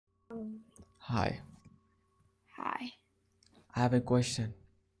Hi, Hi. I have a question.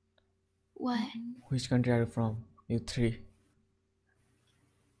 What? Which country are you from? You three.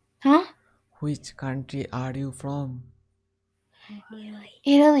 Huh? Which country are you from?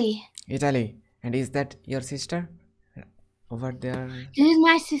 Italy. Italy. And is that your sister? Over there. This is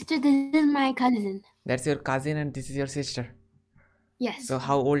my sister. This is my cousin. That's your cousin and this is your sister. Yes. So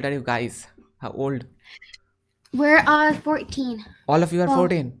how old are you guys? How old? We're 14. All of you are Well,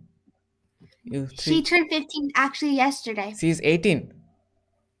 14. You She three. turned 15 actually yesterday. She is 18.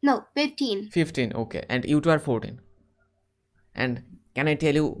 No, 15. 15. Okay. And you two are 14. And can I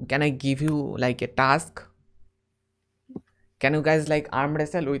give you like a task? Can you guys like arm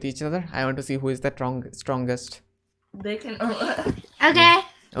wrestle with each other? I want to see who is the strongest. They can. Okay.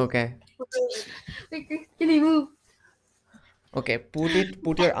 Okay. Can you move? Okay,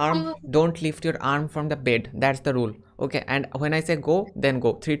 put your arm, don't lift your arm from the bed. That's the rule. Okay, and when I say go, then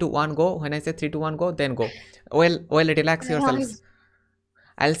go. 3, 2, 1, go. When I say 3, 2, 1, go, then go. Well, relax yourselves.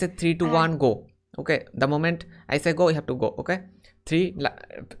 I'll say 3, 2, 1, go. Okay, the moment I say go, you have to go. Okay, 3,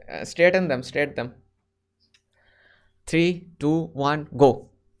 straighten them, 3, 2, 1, go.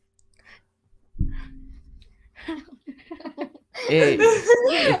 Hey,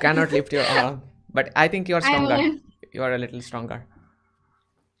 you cannot lift your arm, but I think you are stronger. You are a little stronger.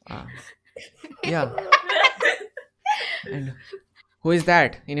 Yeah. And who is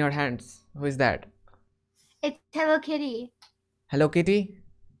that in your hands? Who is that? It's Hello Kitty. Hello Kitty?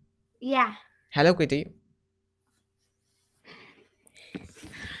 Yeah. Hello Kitty.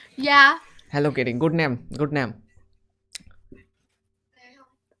 Yeah. Hello Kitty. Good name. Good name.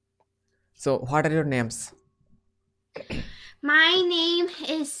 So, what are your names? My name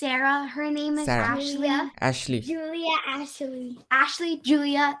is Sarah. Her name is Sarah. Ashley. Ashley. Julia, Ashley. Ashley,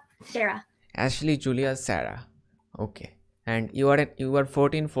 Julia, Sarah. Ashley, Julia, Sarah. Okay. And you are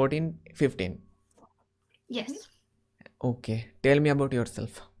 14, 15. Yes. Okay. Tell me about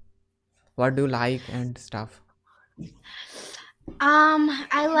yourself. What do you like and stuff?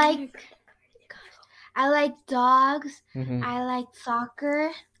 I like dogs. Mm-hmm. I like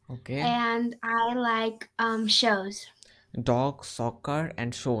soccer. Okay. And I like shows. Dog, soccer,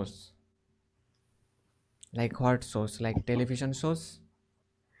 and shows. Like what shows? Like television shows?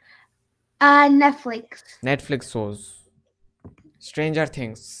 Netflix. Netflix shows. Stranger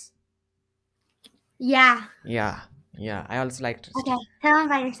Things. Yeah. Yeah. I also liked it. Okay. Tell them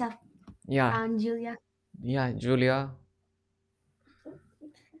about yourself. Yeah. Julia. Yeah, Julia.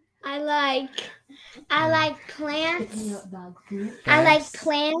 I like plants. I like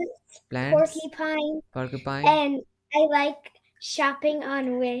plants. Porcupine. And I like shopping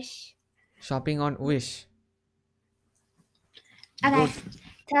on Wish. Shopping on Wish. Okay. Good.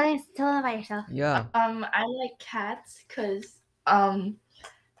 Tell them about yourself. Yeah. I like cats because and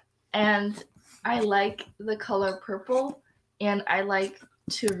I like the color purple and I like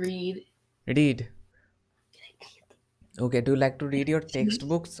to read. Read. Okay, do you like to read your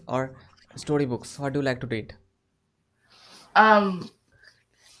textbooks or storybooks? What do you like to read?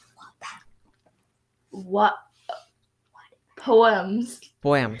 What poems?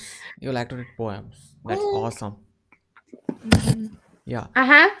 Poems. You like to read poems. That's awesome. Yeah.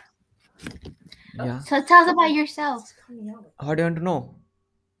 Uh-huh. Yeah. So tell us about yourself. How do you want to know?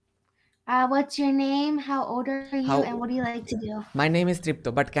 What's your name? How old are you? And what do you like to do? My name is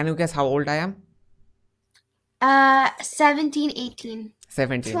Tripto, but can you guess how old I am? 17, 18.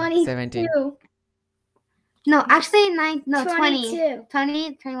 17. 22. 17. No, actually 20. 22.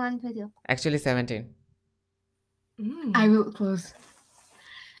 20, 21, 22. Actually 17. I wrote close.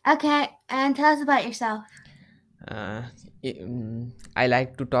 Okay, and tell us about yourself. I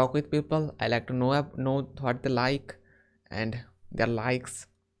like to talk with people. I like to know what they like and their likes.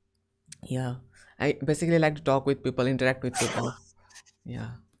 Yeah, I basically like to talk with people, interact with people.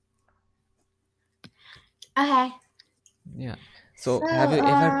 Yeah. Okay. Yeah. So have you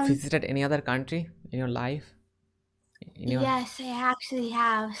ever visited any other country in your life? Yes, I actually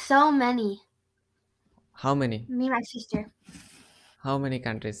have. So many. How many? Me and my sister. How many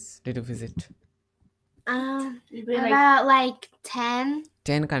countries did you visit? About like 10.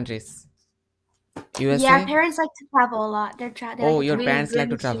 10 countries. USA? Yeah, our parents like to travel a lot. Your parents like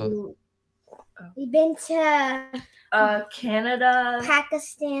to travel. We've been to Canada,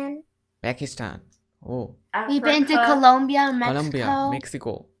 Pakistan. Oh. Africa, we've been to Colombia,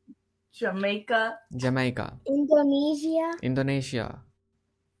 Mexico. Jamaica, Indonesia.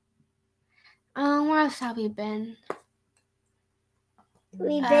 Where else have we been?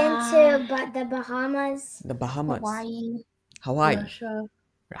 We've been to the Bahamas. The Bahamas. Hawaii.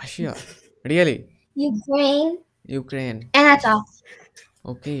 Russia. Really? Ukraine. And that's all.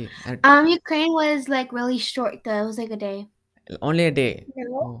 Okay. Ukraine was like really short though. It was like a day. Only a day.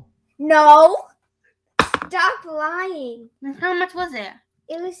 No. Oh. No. Stop lying. How much was it?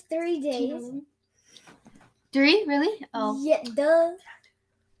 It was 3 days. 3? Really? Oh. Yeah, duh.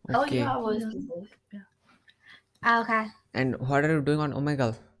 Oh, Okay. yeah, it was. Yeah. Okay. And what are you doing on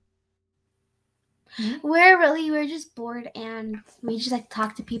Omegle? We're just bored and we just like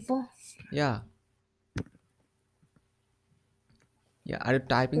talk to people. Yeah. Yeah. Are you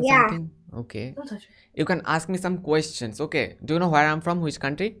typing Yeah. something? Okay. Don't touch it. You can ask me some questions. Okay. Do you know where I'm from? Which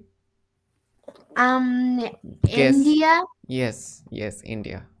country? Guess. India. Yes. Yes.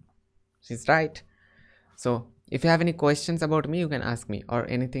 India. She's right. So if you have any questions about me, you can ask me or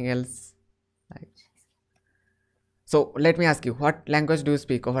anything else. So let me ask you, what language do you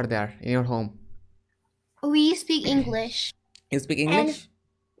speak over there in your home? We speak English. You speak English?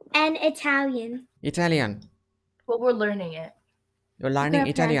 And Italian. Italian. But we're learning it. You're learning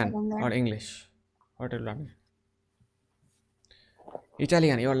Grandparents are Italian down there. or English? What are you learning?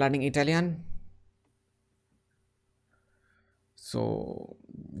 Italian. You're learning Italian? So,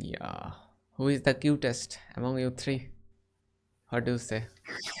 yeah. Who is the cutest among you three? What do you say?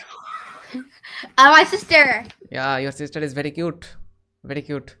 My sister. Yeah, your sister is very cute. Very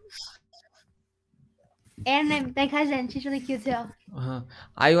cute. And my cousin. She's really cute too.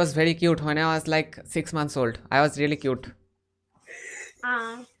 I was very cute when I was like 6 months old. I was really cute.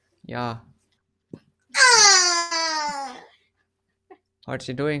 Yeah. What's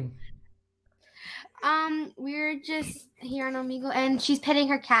she doing? We're just here on Omegle and she's petting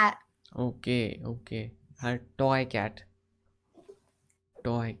her cat. Okay, okay. Her toy cat.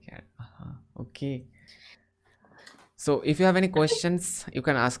 Toy cat. Okay. So if you have any questions, you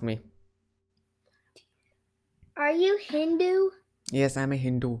can ask me. Are you Hindu? Yes, I'm a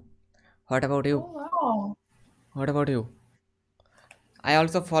Hindu. What about you? Oh, wow. What about you? I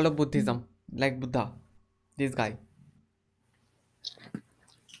also follow Buddhism, like Buddha. This guy.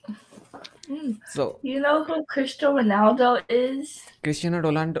 So You know who Cristiano Ronaldo is? Cristiano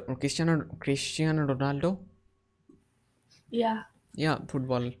Ronaldo? Yeah. Yeah,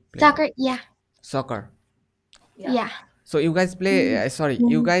 football player. Soccer, yeah. Soccer. Yeah. So you guys play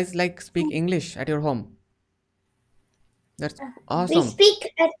you guys like speak English at your home? That's We awesome.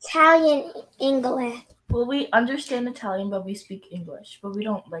 speak Italian English. Well, we understand Italian, but we speak English. But we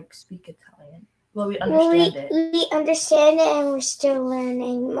don't like speak Italian. Well, we Well, understand it. we understand it and we're still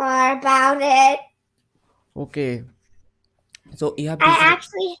learning more about it. Okay. So you have I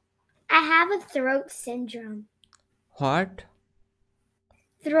have a throat syndrome. What?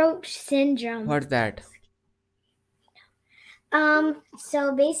 Throat syndrome. What's that?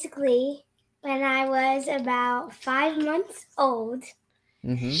 So basically, when I was about 5 months old,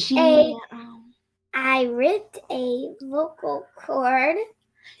 I ripped a vocal cord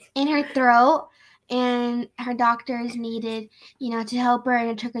in her throat, and her doctors needed, to help her,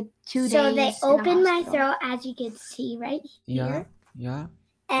 and it took her 2 days. So they opened my throat, as you can see right here. Yeah.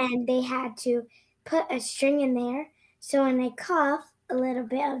 And they had to put a string in there. So when I cough, a little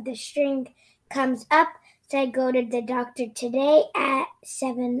bit of the string comes up. So I go to the doctor today at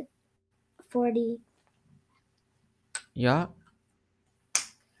 7:40. Yeah.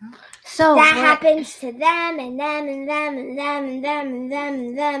 So that happens to them and them and them and them and them and them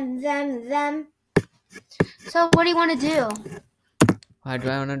and them and them and them. So what do you want to do? What do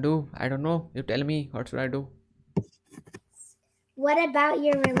I want to do? I don't know. You tell me. What should I do? What about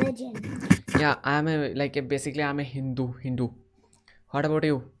your religion? Yeah, basically I'm a Hindu. What about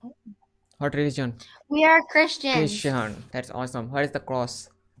you? What religion? We are Christians. Christian. That's awesome. Where is the cross?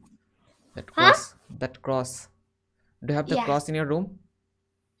 That cross. That cross. Do you have the cross in your room?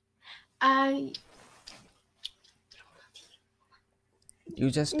 You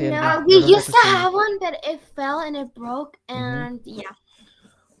just tell me. No, we used to have one, but it fell and it broke, and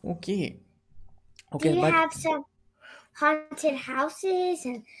Okay. Do you have some haunted houses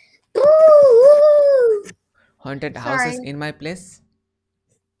and haunted houses in my place?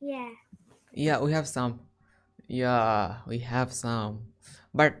 Yeah. Yeah, we have some. Yeah, we have some,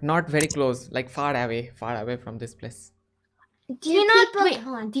 but not very close. Like far away from this place. Do you know? Wait,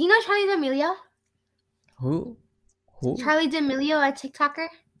 hold on. Do you know Charlie D'Amelio? Who? Charlie D'Amelio, a TikToker.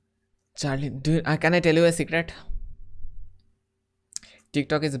 Charlie, can I tell you a secret?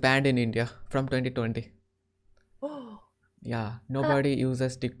 TikTok is banned in India from 2020. Yeah, nobody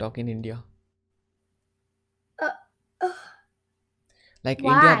uses TikTok in India. Like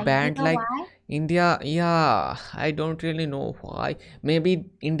why? India banned, you know like why? India. Yeah, I don't really know why. Maybe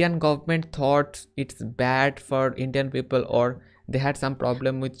Indian government thought it's bad for Indian people, or they had some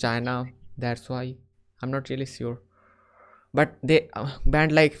problem with China. That's why. I'm not really sure. But they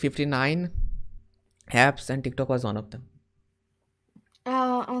banned like 59 apps, and TikTok was one of them.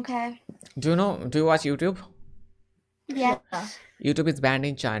 Oh, okay. Do you watch YouTube? Yeah. YouTube is banned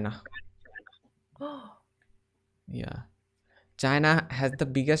in China. Yeah. China has the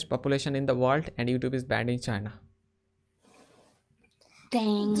biggest population in the world, and YouTube is banned in China.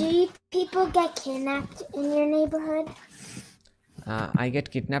 Dang. Do people get kidnapped in your neighborhood? I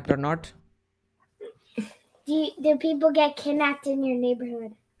get kidnapped or not? Do people get kidnapped in your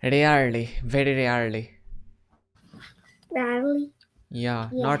neighborhood? Rarely, very rarely. Rarely? Yeah,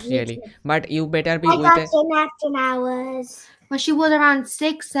 Yeah, not me really. too. But you better be I with got a kidnapped when I was. When she was around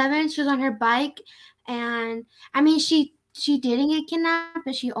 6, 7, she was on her bike, and I mean, she didn't get kidnapped,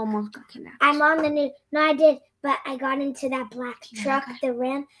 but she almost got kidnapped. I'm on the news. No, I did, but I got into that black truck, the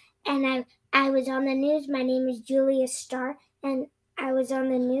Ram, and I was on the news. My name is Julia Starr, and I was on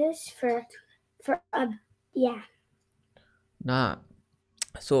the news for yeah. nah.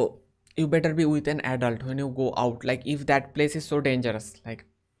 So you better be with an adult when you go out. Like if that place is so dangerous, like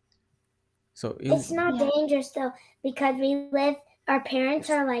so you It's not dangerous though because our parents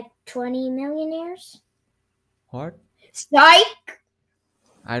are like 20 millionaires. what? Psych!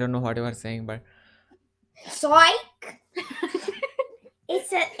 I don't know what you are saying, but Psych!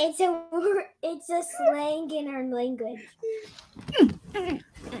 It's a slang in our language.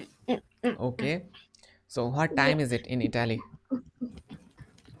 okay. So what time is it in Italy?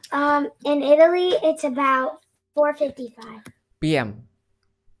 In Italy, it's about 4:55. PM.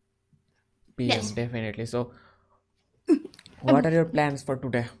 Yes. Definitely. So what are your plans for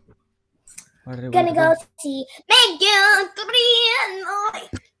today? What are you Gonna going to go see Megan 3 and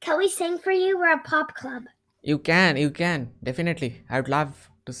Can we sing for you? We're a pop club. You can. Definitely. I would love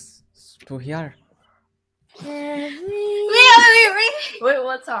to hear. Wait,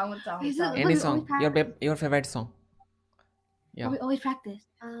 what song? What song? Is What song? it- Any Always song. practice. Your favorite song. Yeah. We always practice.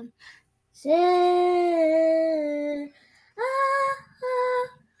 And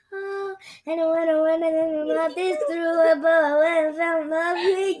when I love this through a bow and fell in love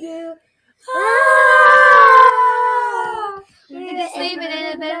with you. We just leave it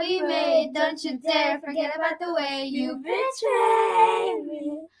in the bed we made. Don't you dare forget about the way you betrayed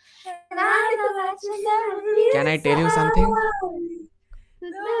me. And I know that you never feel Can I tell you something?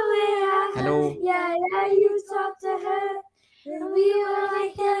 Hello. Hello. Yeah, you talked to her. And we were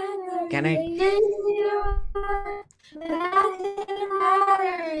like that. Can I?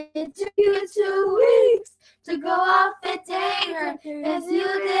 It took you 2 weeks to go off and date her, cause you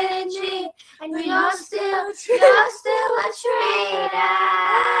didn't cheat, and you're still a traitor.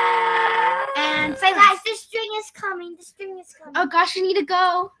 And Say, guys, the string is coming. oh gosh, you need to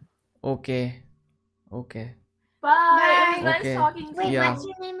go. Okay. Bye. Bye. It was Okay. nice talking to Wait, you. Yeah. what's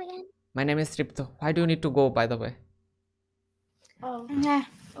your name again? My name is Tripto. Why do you need to go, by the way? Oh, Yeah.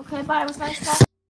 okay. Bye. It was nice talking.